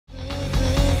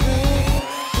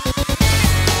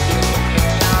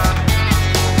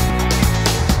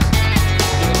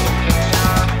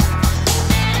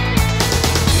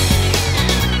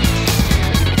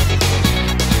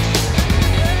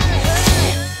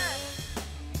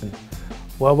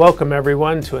Well, welcome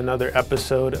everyone to another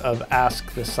episode of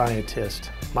Ask the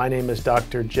Scientist. My name is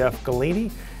Dr. Jeff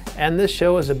Golini, and this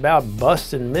show is about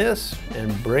busting myths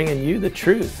and bringing you the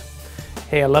truth.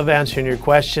 Hey, I love answering your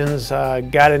questions.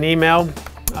 Got an email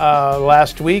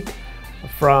last week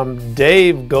from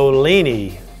Dave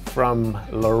Golini from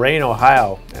Lorain,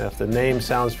 Ohio. And if the name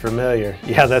sounds familiar,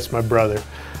 yeah, that's my brother.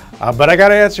 But I got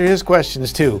to answer his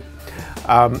questions too.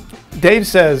 Dave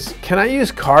says, can I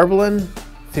use Karbolyn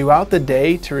throughout the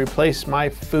day to replace my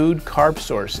food carb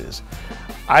sources?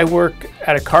 I work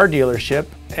at a car dealership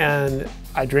and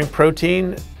I drink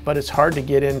protein, but it's hard to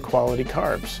get in quality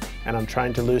carbs, and I'm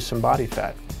trying to lose some body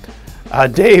fat.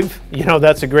 Dave,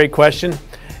 that's a great question.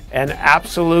 And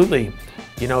absolutely,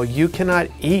 you cannot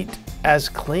eat as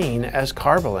clean as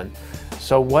Karbolyn.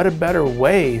 So what a better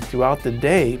way throughout the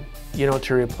day,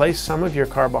 to replace some of your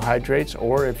carbohydrates,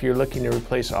 or if you're looking to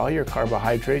replace all your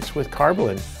carbohydrates with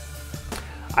Karbolyn.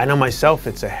 I know myself,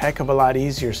 it's a heck of a lot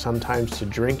easier sometimes to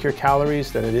drink your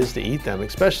calories than it is to eat them,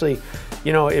 especially,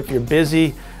 if you're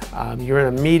busy, you're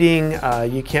in a meeting,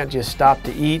 you can't just stop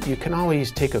to eat. You can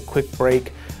always take a quick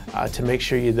break to make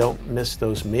sure you don't miss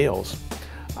those meals.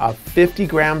 50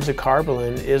 grams of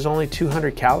Karbolyn is only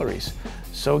 200 calories.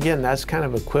 So again, that's kind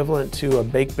of equivalent to a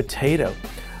baked potato.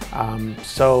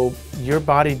 So your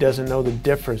body doesn't know the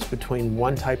difference between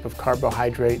one type of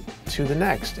carbohydrate to the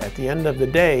next. At the end of the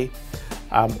day,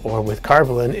 or with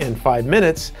Karbolyn in 5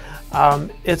 minutes,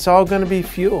 it's all going to be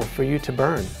fuel for you to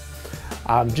burn.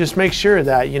 Just make sure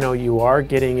that you are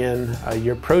getting in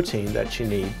your protein that you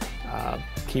need.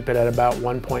 Keep it at about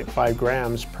 1.5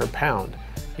 grams per pound.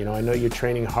 I know you're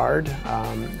training hard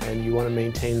and you want to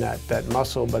maintain that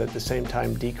muscle, but at the same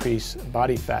time decrease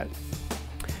body fat.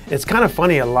 It's kind of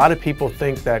funny, a lot of people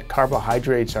think that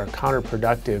carbohydrates are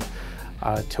counterproductive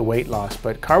to weight loss,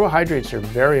 but carbohydrates are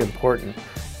very important.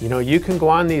 You can go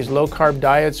on these low carb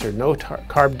diets or no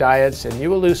carb diets and you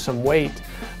will lose some weight,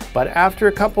 but after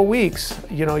a couple weeks,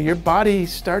 your body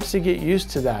starts to get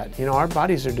used to that. Our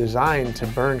bodies are designed to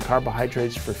burn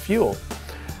carbohydrates for fuel.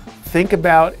 Think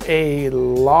about a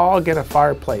log in a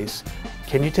fireplace.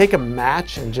 Can you take a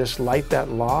match and just light that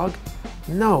log?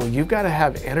 No, you've got to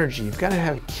have energy. You've got to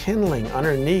have kindling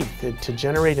underneath to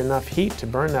generate enough heat to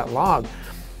burn that log.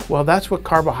 Well, that's what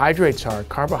carbohydrates are.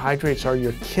 Carbohydrates are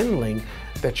your kindling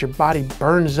that your body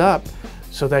burns up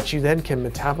so that you then can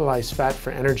metabolize fat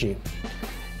for energy.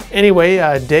 Anyway,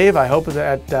 Dave, I hope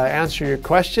that answered your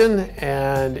question.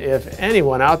 And if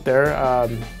anyone out there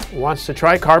wants to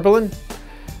try Karbolyn,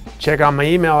 check out my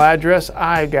email address.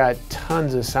 I've got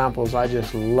tons of samples I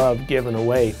just love giving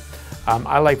away.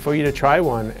 I'd like for you to try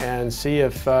one and see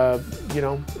if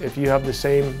you have the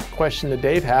same question that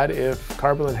Dave had, if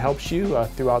Karbolyn helps you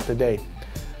throughout the day.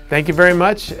 Thank you very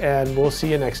much, and we'll see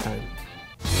you next time.